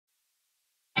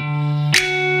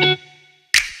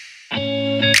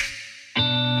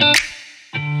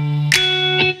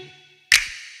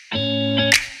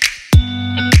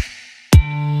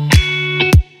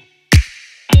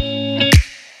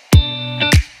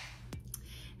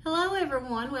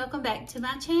everyone, welcome back to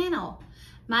my channel.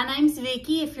 My name's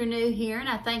Vickie if you're new here, and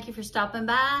I thank you for stopping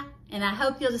by, and I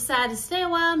hope you'll decide to stay a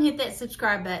while and hit that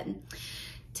subscribe button.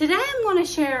 Today I'm going to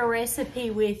share a recipe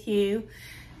with you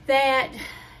that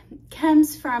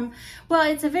comes from,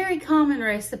 well, it's a very common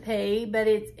recipe, but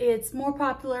it's more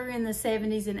popular in the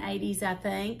 70s and 80s, I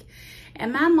think.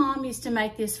 And my mom used to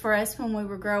make this for us when we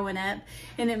were growing up,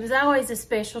 and it was always a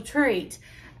special treat.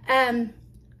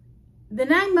 The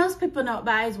name most people know it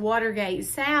by is Watergate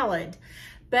salad,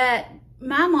 but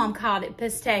my mom called it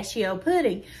pistachio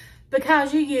pudding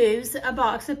because you use a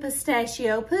box of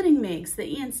pistachio pudding mix, the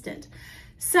instant.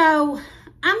 So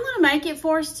I'm going to make it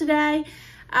for us today.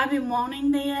 I've been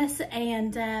wanting this,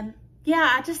 and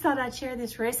yeah, I just thought I'd share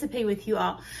this recipe with you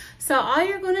all. So all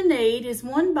you're going to need is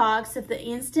one box of the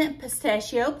instant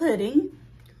pistachio pudding,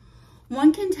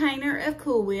 one container of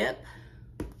Cool Whip,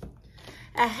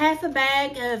 a half a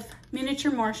bag of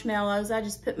miniature marshmallows. I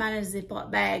just put mine in a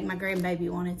Ziploc bag. My grandbaby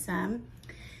wanted some.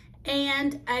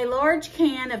 And a large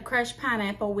can of crushed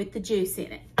pineapple with the juice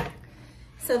in it.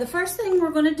 So the first thing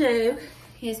we're going to do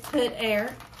is put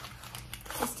our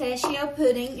pistachio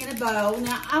pudding in a bowl.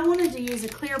 Now, I wanted to use a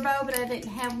clear bowl, but I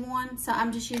didn't have one, so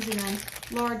I'm just using a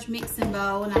large mixing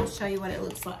bowl, and I'll show you what it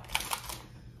looks like.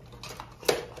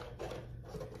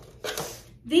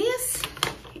 This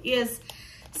is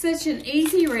such an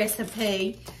easy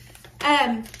recipe.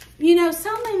 You know,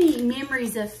 so many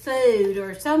memories of food,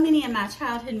 or so many of my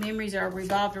childhood memories are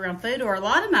revolved around food, or a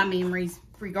lot of my memories,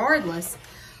 regardless,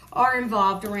 are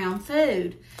involved around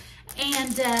food.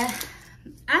 And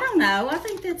I don't know, I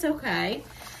think that's okay.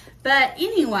 But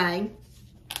anyway,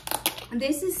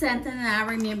 this is something that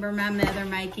I remember my mother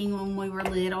making when we were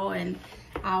little, and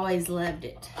I always loved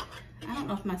it. I don't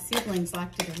know if my siblings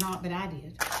liked it or not, but I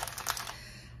did.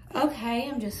 Okay,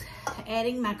 I'm just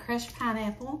adding my crushed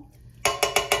pineapple.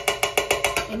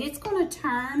 And it's going to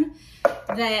turn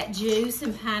that juice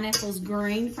and pineapple's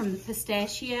green from the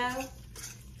pistachio.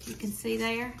 You can see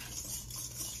there.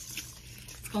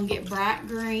 It's going to get bright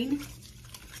green.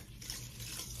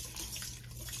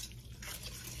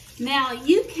 Now,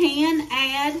 you can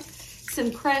add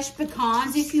some crushed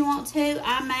pecans if you want to.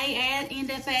 I may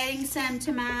end up adding some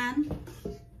to mine.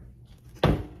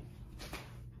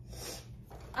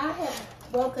 I have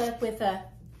woke up with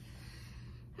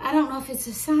I don't know if it's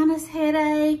a sinus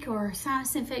headache or a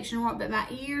sinus infection or what, but my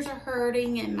ears are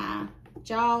hurting and my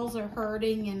jaws are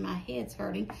hurting and my head's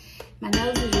hurting. My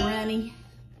nose is runny.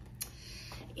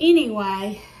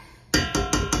 Anyway,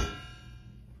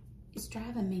 it's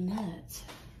driving me nuts.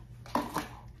 I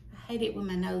hate it when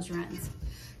my nose runs.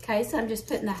 Okay, so I'm just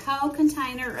putting the whole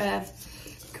container of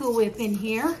Cool Whip in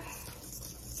here.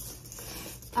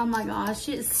 Oh my gosh,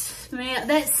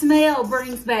 that smell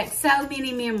brings back so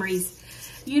many memories.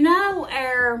 You know,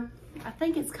 I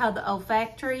think it's called the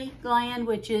olfactory gland,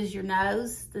 which is your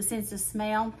nose, the sense of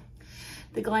smell.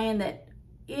 The gland that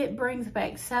it brings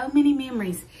back so many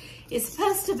memories. It's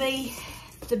supposed to be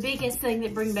the biggest thing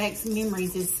that brings back some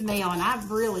memories is smell, and I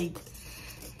really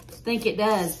think it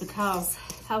does, because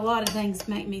a lot of things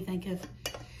make me think of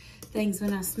things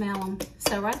when I smell them.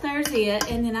 So right there's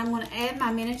it, and then I'm going to add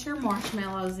my miniature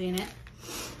marshmallows in it.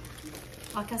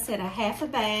 Like I said, a half a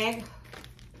bag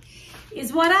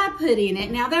is what I put in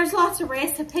it. Now, there's lots of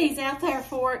recipes out there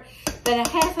for it, but a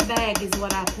half a bag is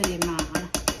what I put in mine.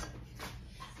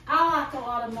 I like a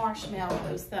lot of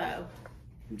marshmallows, though.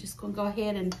 I'm just going to go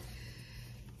ahead and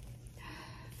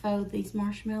fold these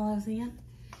marshmallows in.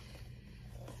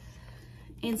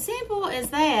 And simple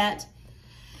as that,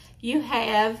 you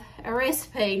have a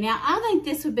recipe. Now, I think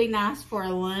this would be nice for a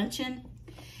luncheon,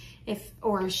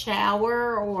 or a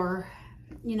shower, or,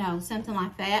 you know, something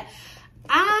like that.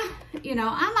 I'm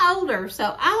older,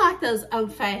 so I like those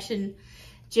old-fashioned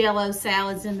Jell-O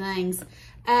salads and things.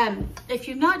 If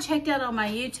you've not checked out on my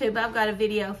YouTube, I've got a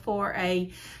video for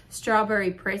a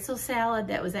strawberry pretzel salad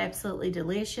that was absolutely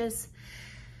delicious.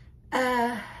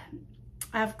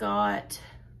 I've got,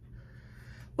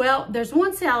 well, there's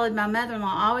one salad my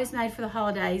mother-in-law always made for the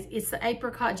holidays. It's the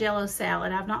apricot Jell-O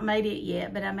salad. I've not made it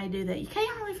yet, but I may do that. You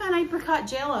can't really find apricot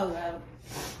Jell-O, though.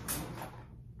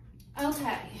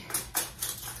 Okay.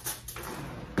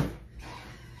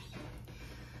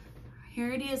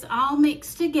 Here it is all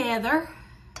mixed together.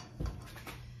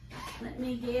 Let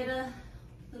me get a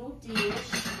little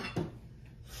dish.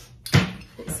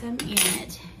 Put some in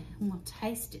it, and we'll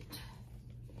taste it.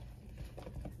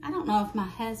 I don't know if my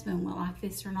husband will like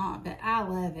this or not, but I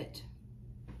love it.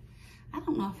 I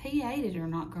don't know if he ate it or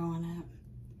not growing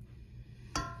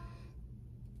up.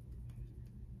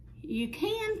 You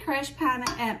can crush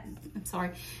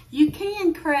you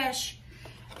can crush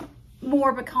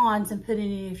more pecans and put it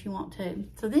in if you want to.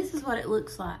 So this is what it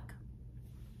looks like.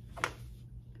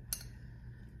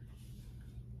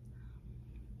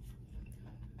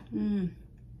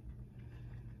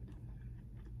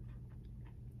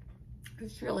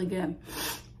 It's really good.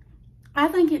 I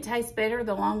think it tastes better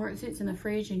the longer it sits in the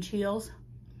fridge and chills,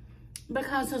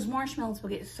 because those marshmallows will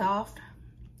get soft.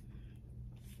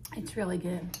 It's really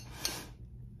good.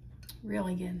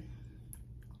 Really good.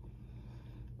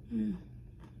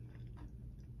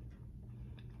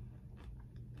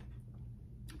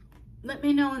 Let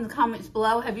me know in the comments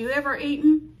below, have you ever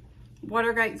eaten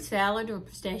Watergate salad or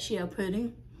pistachio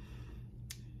pudding?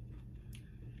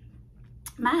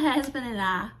 My husband and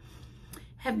I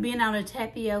have been on a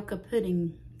tapioca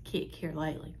pudding kick here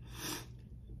lately.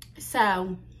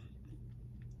 So,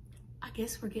 I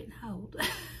guess we're getting old.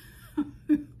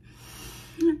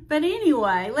 But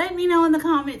anyway, let me know in the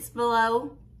comments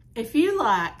below if you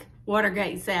like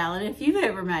Watergate salad, if you've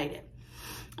ever made it.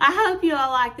 I hope you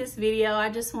all like this video. I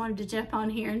just wanted to jump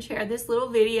on here and share this little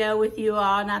video with you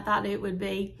all, and I thought it would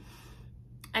be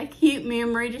a cute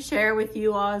memory to share with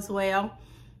you all as well.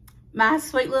 My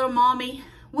sweet little mommy,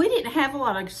 we didn't have a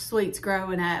lot of sweets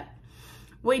growing up.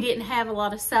 We didn't have a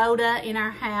lot of soda in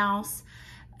our house.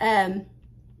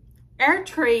 Our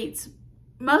treats,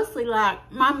 mostly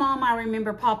like, my mom, I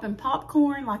remember popping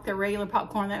popcorn, like the regular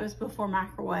popcorn. That was before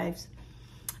microwaves.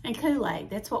 And Kool-Aid,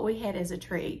 that's what we had as a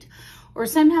treat. Or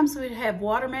sometimes we'd have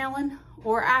watermelon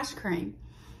or ice cream.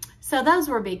 So those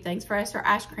were big things for us, or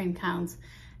ice cream cones.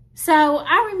 So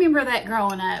I remember that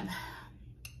growing up.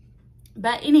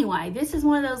 But anyway, this is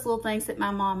one of those little things that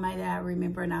my mom made that I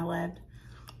remember and I loved.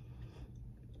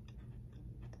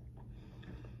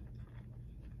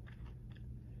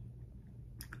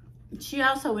 She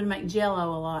also would make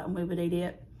Jell-O a lot, and we would eat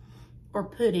it. Or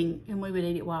pudding, and we would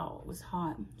eat it while it was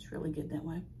hot. It's really good that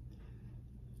way.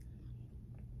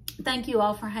 Thank you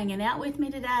all for hanging out with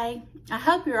me today. I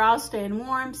hope you're all staying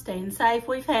warm, staying safe.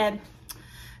 We've had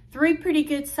 3 pretty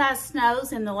good sized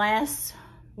snows in the last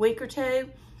week or 2.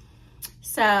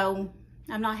 So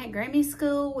I've not had Grammy's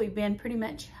school. We've been pretty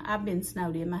much, I've been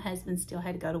snowed in. My husband still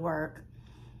had to go to work.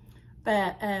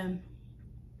 But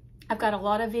I've got a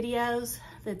lot of videos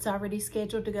that's already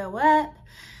scheduled to go up.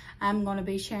 I'm going to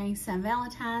be sharing some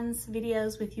Valentine's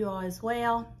videos with you all as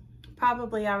well.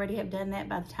 Probably already have done that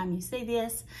by the time you see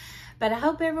this. But I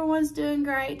hope everyone's doing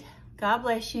great. God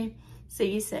bless you.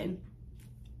 See you soon.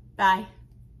 Bye.